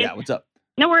anyway, you. Yeah, what's up?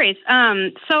 No worries.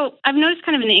 So I've noticed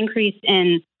kind of an increase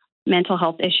in mental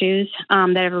health issues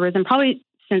that have arisen probably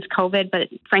since COVID, but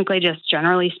frankly, just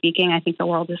generally speaking, I think the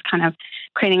world is kind of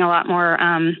creating a lot more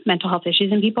mental health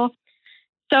issues in people.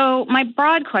 So my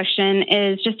broad question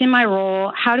is, just in my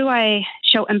role, how do I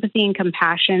show empathy and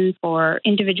compassion for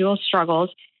individual struggles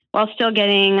while still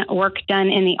getting work done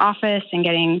in the office and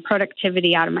getting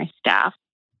productivity out of my staff?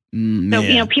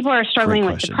 So, people are struggling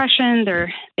with depression.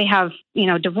 They have,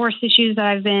 divorce issues that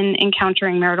I've been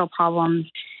encountering, marital problems,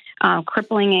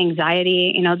 crippling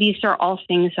anxiety. These are all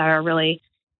things that are really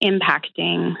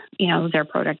impacting, their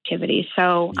productivity.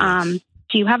 So,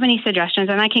 do you have any suggestions?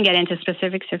 And I can get into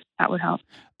specifics if that would help.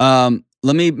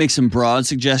 Let me make some broad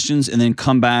suggestions and then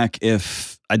come back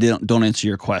if I don't answer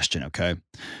your question, okay?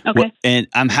 Okay. And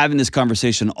I'm having this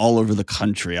conversation all over the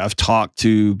country. I've talked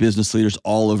to business leaders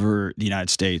all over the United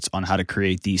States on how to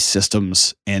create these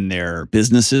systems in their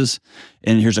businesses.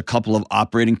 And here's a couple of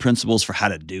operating principles for how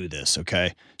to do this,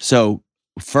 okay? So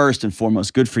first and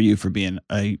foremost, good for you for being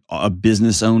a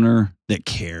business owner that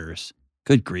cares.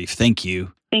 Good grief. Thank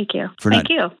you. Thank you. For not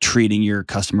treating your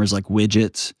customers like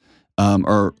widgets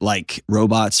or like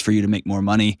robots for you to make more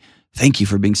money. Thank you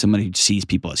for being somebody who sees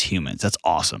people as humans. That's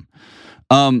awesome.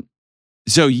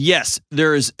 So yes,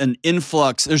 there is an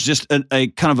influx. There's just a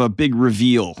kind of a big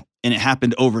reveal, and it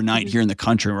happened overnight here in the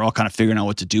country. We're all kind of figuring out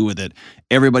what to do with it.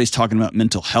 Everybody's talking about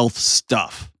mental health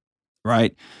stuff,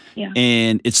 right? Yeah.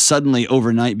 And it's suddenly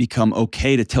overnight become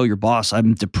okay to tell your boss,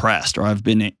 I'm depressed, or I've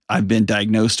been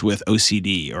diagnosed with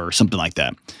OCD or something like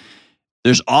that.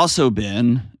 There's also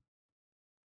been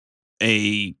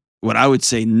what I would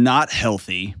say not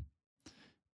healthy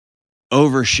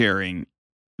oversharing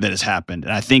that has happened.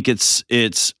 And I think it's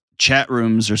chat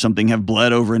rooms or something have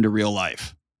bled over into real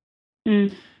life.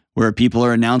 Where people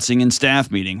are announcing in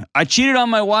staff meeting, I cheated on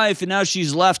my wife and now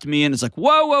she's left me. And it's like,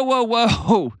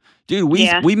 whoa. Dude,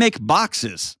 we make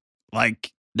boxes.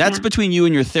 Like that's between you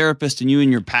and your therapist and you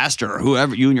and your pastor or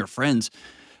whoever, you and your friends.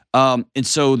 And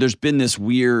so there's been this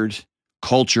weird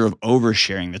culture of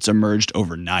oversharing that's emerged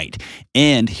overnight.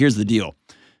 And here's the deal.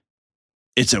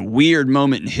 It's a weird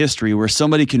moment in history where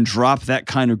somebody can drop that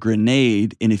kind of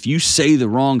grenade. And if you say the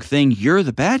wrong thing, you're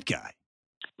the bad guy.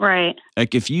 Right.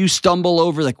 Like if you stumble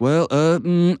over like,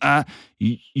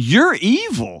 you're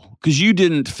evil because you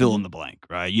didn't fill in the blank,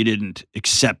 right? You didn't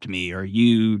accept me or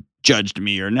you judged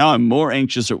me or now I'm more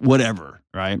anxious or whatever,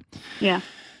 right? Yeah.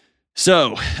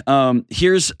 So I'll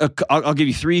give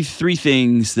you three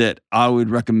things that I would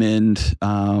recommend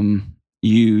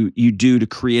you do to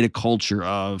create a culture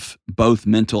of both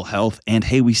mental health and,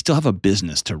 hey, we still have a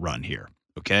business to run here,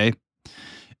 okay?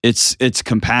 It's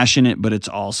compassionate, but it's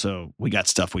also, we got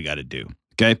stuff we got to do,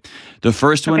 okay? The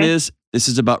first one is, this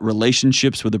is about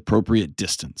relationships with appropriate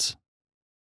distance.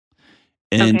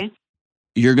 And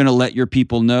you're going to let your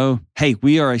people know, hey,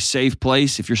 we are a safe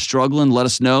place. If you're struggling, let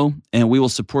us know, and we will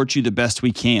support you the best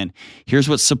we can. Here's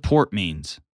what support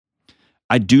means.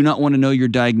 I do not want to know your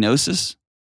diagnosis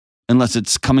unless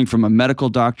it's coming from a medical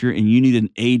doctor and you need an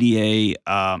ADA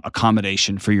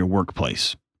accommodation for your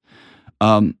workplace.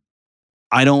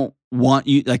 I don't want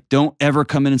you, like, don't ever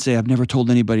come in and say, I've never told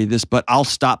anybody this, but I'll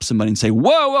stop somebody and say,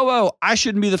 whoa. I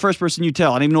shouldn't be the first person you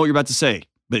tell. I don't even know what you're about to say,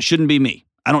 but it shouldn't be me.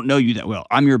 I don't know you that well.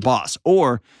 I'm your boss.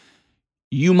 Or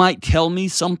you might tell me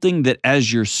something that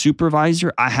as your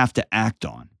supervisor, I have to act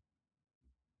on.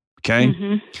 Okay?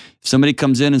 If somebody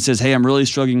comes in and says, hey, I'm really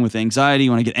struggling with anxiety.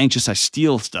 When I get anxious, I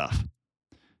steal stuff.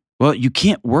 Well, you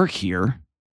can't work here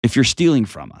if you're stealing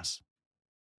from us.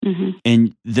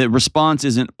 And the response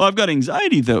isn't, I've got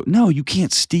anxiety though. No, you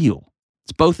can't steal.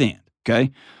 It's both and, okay?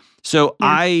 So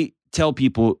I tell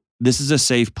people, this is a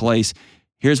safe place.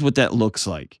 Here's what that looks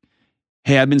like.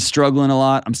 Hey, I've been struggling a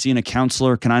lot. I'm seeing a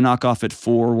counselor. Can I knock off at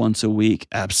 4 once a week?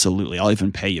 Absolutely. I'll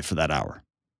even pay you for that hour.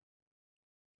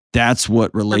 That's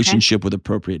what relationship with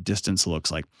appropriate distance looks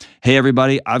like. Hey,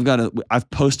 everybody, I've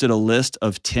posted a list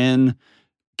of 10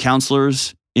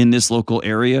 counselors in this local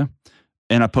area.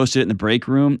 And I posted it in the break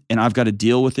room, and I've got to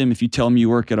deal with them. If you tell them you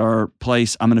work at our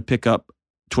place, I'm going to pick up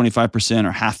 25%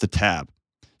 or half the tab.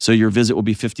 So your visit will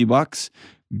be $50.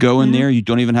 Go in there. You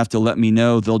don't even have to let me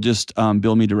know. They'll just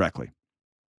bill me directly.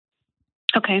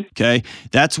 Okay.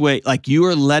 That's way, like, you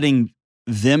are letting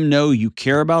them know you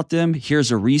care about them.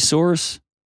 Here's a resource.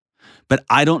 But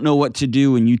I don't know what to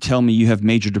do when you tell me you have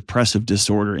major depressive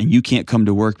disorder and you can't come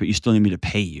to work, but you still need me to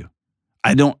pay you.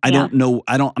 I don't know.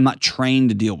 I'm not trained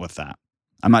to deal with that.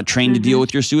 I'm not trained to deal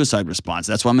with your suicide response.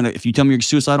 That's why if you tell me you're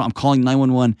suicidal, I'm calling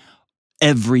 911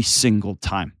 every single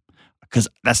time because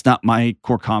that's not my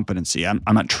core competency. I'm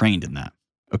not trained in that.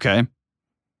 Okay.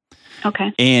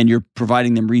 And you're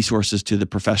providing them resources to the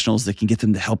professionals that can get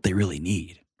them the help they really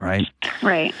need. Right.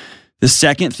 The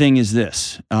second thing is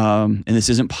this, and this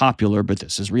isn't popular, but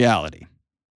this is reality.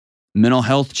 Mental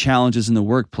health challenges in the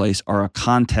workplace are a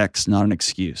context, not an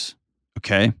excuse.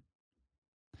 Okay.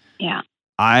 Yeah.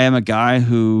 I am a guy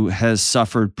who has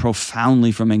suffered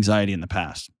profoundly from anxiety in the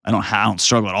past. I don't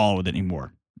struggle at all with it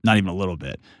anymore. Not even a little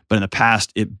bit. But in the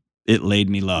past, it laid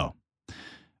me low.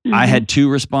 I had 2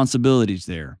 responsibilities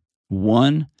there.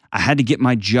 One, I had to get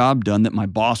my job done that my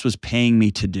boss was paying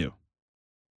me to do.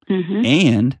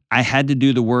 And I had to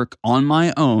do the work on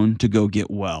my own to go get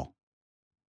well.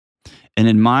 And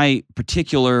in my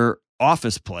particular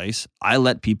office place, I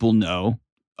let people know,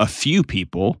 a few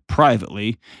people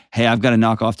privately, hey, I've got to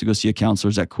knock off to go see a counselor.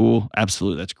 Is that cool?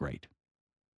 Absolutely. That's great.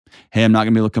 Hey, I'm not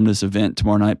going to be able to come to this event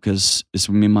tomorrow night because it's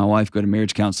when me and my wife go to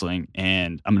marriage counseling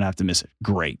and I'm going to have to miss it.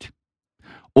 Great.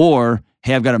 Or,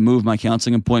 hey, I've got to move my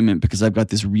counseling appointment because I've got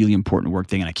this really important work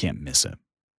thing and I can't miss it.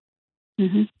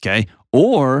 Okay.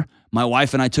 Or my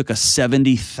wife and I took a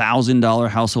 $70,000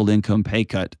 household income pay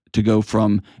cut to go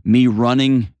from me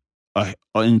running an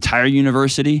entire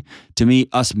university to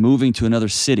us moving to another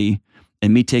city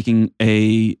and me taking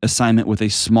a assignment with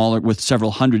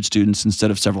several hundred students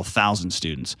instead of several thousand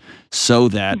students so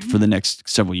that for the next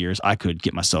several years I could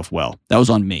get myself well. That was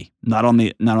on me, not on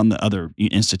the other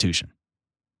institution.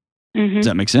 Does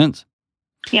that make sense?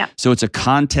 Yeah. So it's a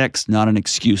context, not an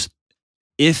excuse.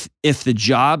 If the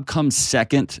job comes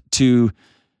second to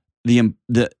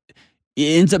it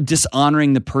ends up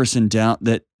dishonoring the person down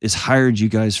that has hired you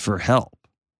guys for help,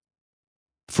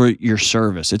 for your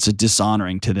service. It's a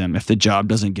dishonoring to them if the job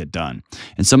doesn't get done.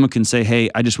 And someone can say, hey,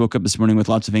 I just woke up this morning with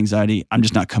lots of anxiety. I'm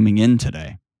just not coming in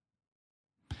today.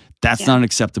 That's not an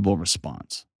acceptable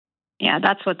response. Yeah,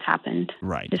 that's what's happened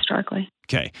historically.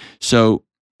 Okay. So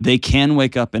they can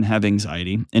wake up and have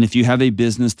anxiety. And if you have a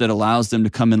business that allows them to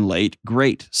come in late,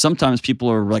 great. Sometimes people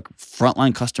are like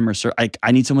frontline customer service.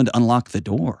 I need someone to unlock the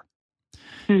door.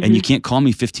 And you can't call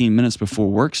me 15 minutes before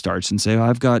work starts and say,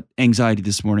 I've got anxiety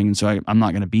this morning, and so I'm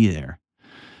not going to be there.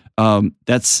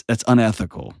 That's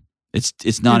unethical.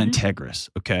 It's not integrous,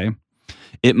 okay?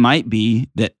 It might be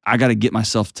that I got to get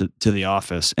myself to the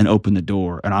office and open the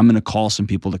door, and I'm going to call some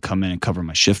people to come in and cover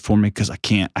my shift for me because I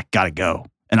got to go.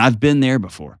 And I've been there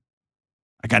before.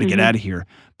 I got to get out of here,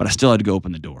 but I still had to go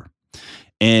open the door.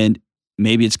 And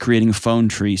maybe it's creating a phone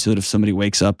tree so that if somebody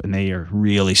wakes up and they are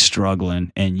really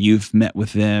struggling and you've met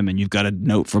with them and you've got a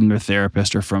note from their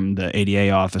therapist or from the ADA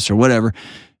office or whatever,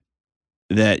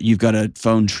 that you've got a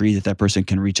phone tree that person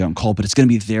can reach out and call, but it's going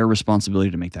to be their responsibility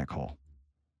to make that call.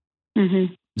 Does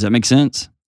that make sense?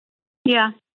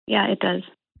 Yeah, it does.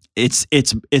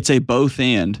 It's a both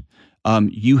and.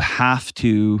 You have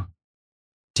to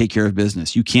take care of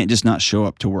business. You can't just not show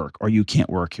up to work, or you can't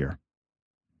work here.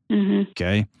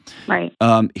 Okay. Right.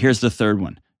 Here's the third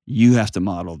one. You have to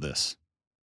model this.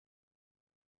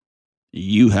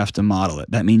 You have to model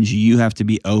it. That means you have to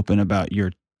be open about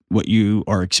what you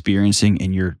are experiencing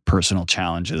and your personal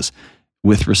challenges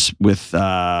with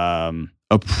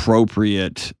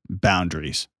appropriate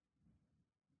boundaries.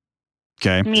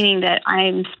 Okay. Meaning that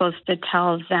I'm supposed to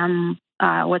tell them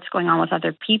what's going on with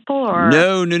other people, or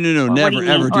no, never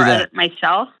ever do that.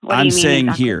 Myself. What I'm do you mean saying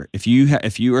exactly? here,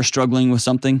 if you are struggling with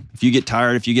something, if you get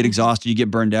tired, if you get exhausted, you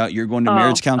get burned out, you're going to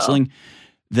marriage counseling.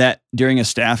 That during a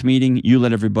staff meeting, you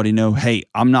let everybody know, hey,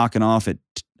 I'm knocking off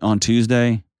on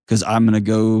Tuesday because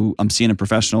I'm seeing a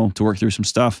professional to work through some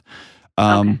stuff.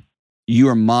 You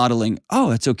are modeling,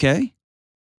 that's okay.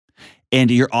 And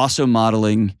you're also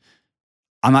modeling,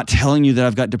 I'm not telling you that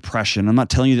I've got depression. I'm not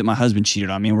telling you that my husband cheated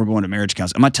on me and we're going to marriage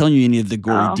counseling. I'm not telling you any of the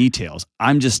gory details.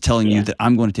 I'm just telling you that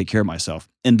I'm going to take care of myself.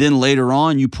 And then later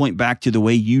on, you point back to the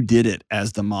way you did it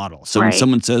as the model. So when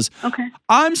someone says,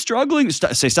 I'm struggling,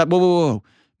 say, stop, whoa.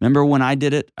 Remember when I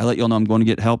did it? I let you all know I'm going to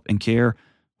get help and care.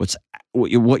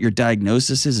 What your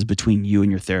diagnosis is between you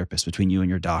and your therapist, between you and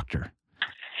your doctor.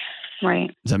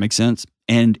 Right. Does that make sense?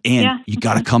 And you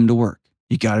got to come to work.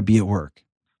 You got to be at work.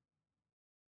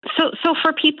 So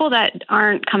for people that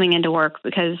aren't coming into work,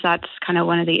 because that's kind of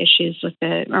one of the issues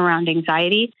around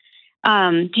anxiety,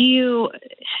 do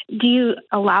you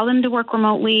allow them to work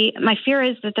remotely? My fear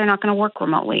is that they're not going to work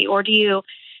remotely, or do you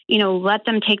let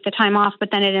them take the time off, but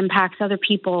then it impacts other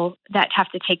people that have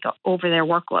to take over their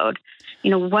workload?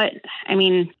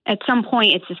 At some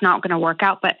point it's just not going to work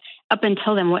out, but up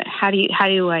until then, how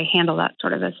do I handle that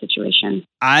sort of a situation?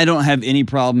 I don't have any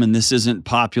problem, and this isn't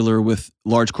popular with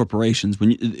large corporations.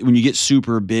 When you get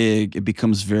super big, it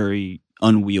becomes very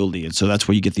unwieldy, and so that's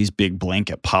where you get these big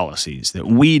blanket policies that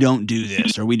we don't do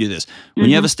this or we do this. When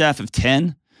you have a staff of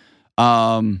 10,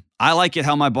 I like it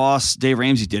how my boss Dave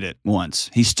Ramsey did it once.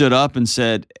 He stood up and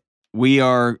said, "We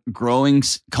are growing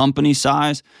company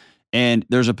size, and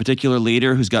there's a particular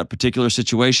leader who's got a particular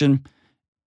situation."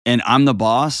 And I'm the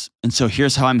boss, and so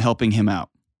here's how I'm helping him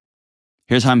out.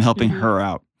 Here's how I'm helping her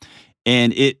out.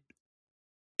 And it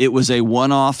was a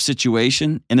one-off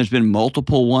situation, and there's been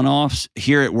multiple one-offs.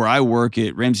 Here at where I work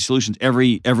at Ramsey Solutions,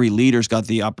 every leader's got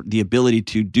the ability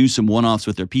to do some one-offs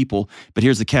with their people, but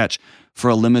here's the catch, for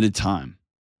a limited time.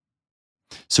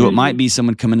 So it might be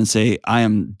someone come in and say, I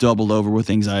am doubled over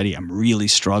with anxiety. I'm really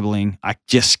struggling. I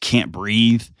just can't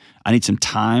breathe. I need some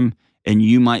time. And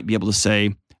you might be able to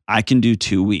say, I can do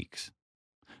 2 weeks.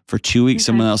 For 2 weeks,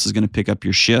 someone else is going to pick up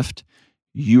your shift.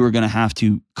 You are going to have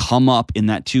to come up in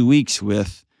that 2 weeks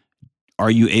with,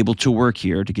 are you able to work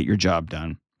here to get your job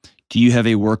done? Do you have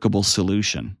a workable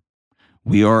solution?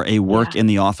 We are a work in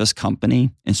the office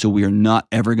company, and so we are not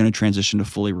ever going to transition to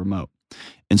fully remote.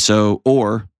 And so,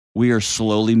 or we are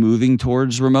slowly moving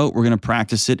towards remote. We're going to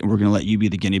practice it, and we're going to let you be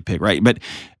the guinea pig, right? But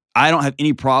I don't have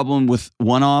any problem with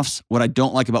one-offs. What I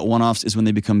don't like about one-offs is when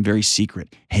they become very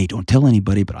secret. Hey, don't tell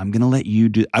anybody, but I'm going to let you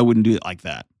do. I wouldn't do it like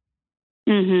that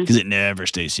because it never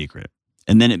stays secret.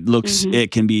 And then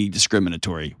it can be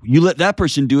discriminatory. You let that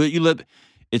person do it.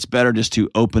 It's better just to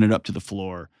open it up to the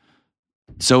floor.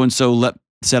 So-and-so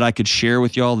said I could share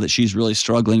with y'all that she's really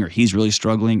struggling or he's really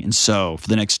struggling. And so for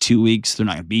the next 2 weeks, they're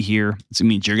not going to be here. It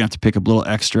means you're going to have to pick up a little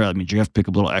extra. It means you're going to have to pick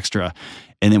up a little extra.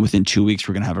 And then within 2 weeks,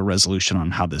 we're going to have a resolution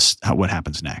on what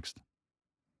happens next.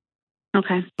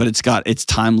 Okay. But it's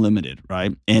time limited,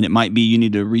 right? And it might be you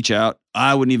need to reach out.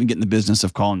 I wouldn't even get in the business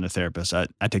of calling the therapist. I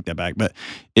take that back. But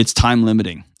it's time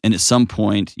limiting. And at some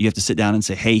point, you have to sit down and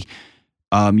say, hey,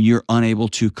 you're unable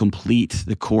to complete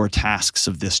the core tasks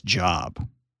of this job.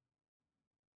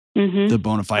 the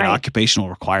bona fide occupational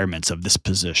requirements of this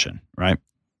position, right?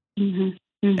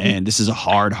 And this is a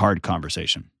hard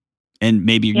conversation. And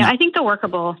maybe I think the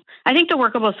workable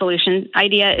solution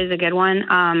idea is a good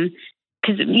one.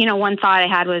 Because one thought I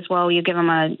had was, well, you give them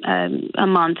a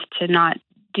month to not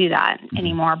do that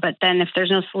anymore. But then if there's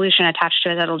no solution attached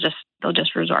to it, they'll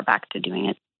just resort back to doing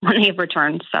it when they've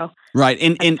returned. So right,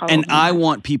 and I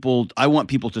want people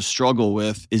to struggle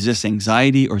with: is this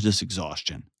anxiety or is this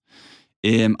exhaustion?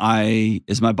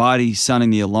 Is my body sounding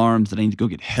the alarms that I need to go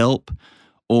get help,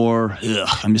 or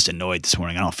I'm just annoyed this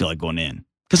morning, I don't feel like going in?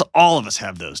 Because all of us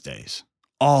have those days,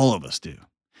 all of us do.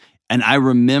 And I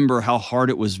remember how hard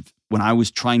it was when I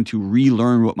was trying to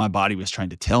relearn what my body was trying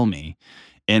to tell me.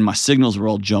 And my signals were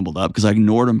all jumbled up because I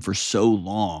ignored them for so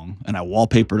long, and I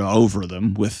wallpapered over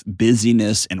them with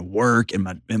busyness and work and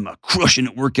my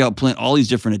crushing workout plan, all these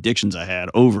different addictions I had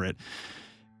over it.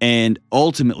 And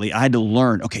ultimately, I had to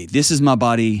learn, okay, this is my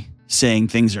body saying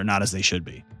things are not as they should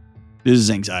be. This is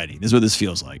anxiety. This is what this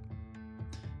feels like.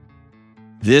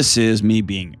 This is me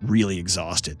being really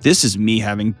exhausted. This is me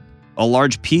having a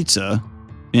large pizza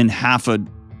in half a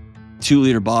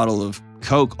 2-liter bottle of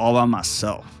Coke all by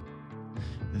myself.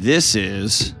 This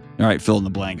is, all right, fill in the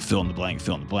blank, fill in the blank,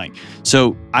 fill in the blank.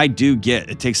 So I do get,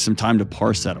 it takes some time to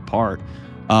parse that apart.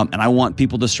 And I want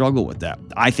people to struggle with that.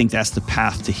 I think that's the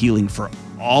path to healing for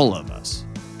all of us.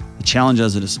 The challenge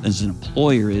as an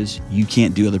employer is you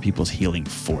can't do other people's healing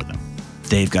for them.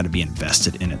 They've got to be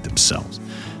invested in it themselves.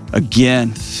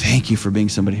 Again, thank you for being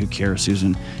somebody who cares,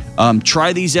 Susan.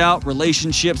 Try these out: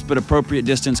 relationships, but appropriate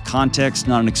distance, context,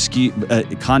 not an excuse,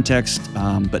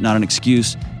 but not an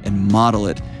excuse, and model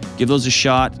it. Give those a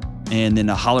shot, and then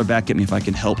holler back at me if I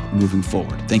can help moving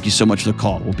forward. Thank you so much for the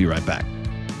call. We'll be right back.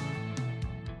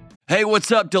 Hey,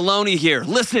 what's up? Deloney here.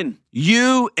 Listen,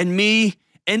 you and me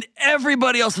and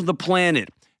everybody else on the planet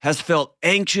has felt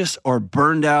anxious or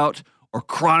burned out or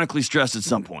chronically stressed at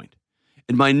some point.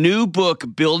 In my new book,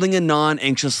 Building a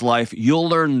Non-Anxious Life, you'll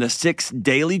learn the 6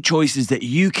 daily choices that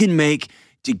you can make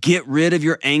to get rid of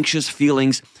your anxious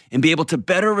feelings and be able to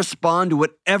better respond to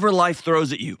whatever life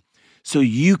throws at you so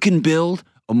you can build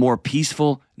a more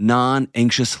peaceful,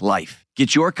 non-anxious life.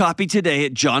 Get your copy today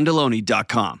at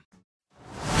johndeloney.com.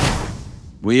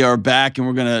 We are back, and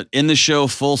we're going to end the show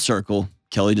full circle.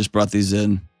 Kelly just brought these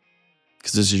in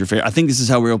because this is your favorite. I think this is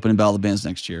how we're opening Battle of the Bands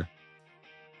next year.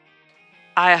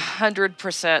 I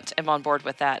 100% am on board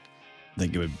with that. I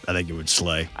think it would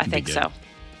slay. I think so.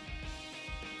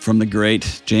 From the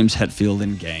great James Hetfield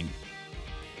and Gang.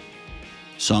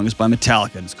 Song is by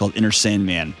Metallica, and it's called Inner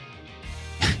Sandman.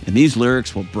 And these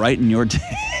lyrics will brighten your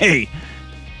day.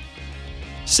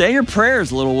 Say your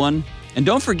prayers, little one, and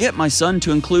don't forget, my son,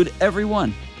 to include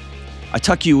everyone. I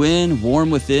tuck you in,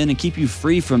 warm within, and keep you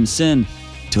free from sin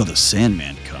till the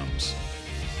Sandman comes.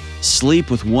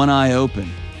 Sleep with one eye open,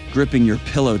 gripping your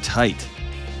pillow tight.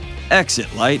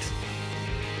 Exit light,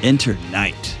 enter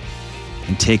night,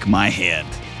 and take my hand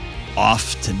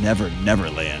off to Never Never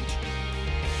Land.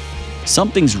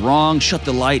 Something's wrong, shut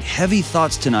the light, heavy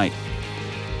thoughts tonight,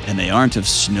 and they aren't of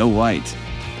Snow White.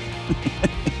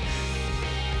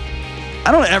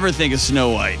 I don't ever think of Snow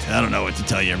White. I don't know what to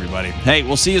tell you, everybody. Hey,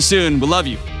 we'll see you soon. We love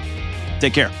you.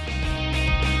 Take care.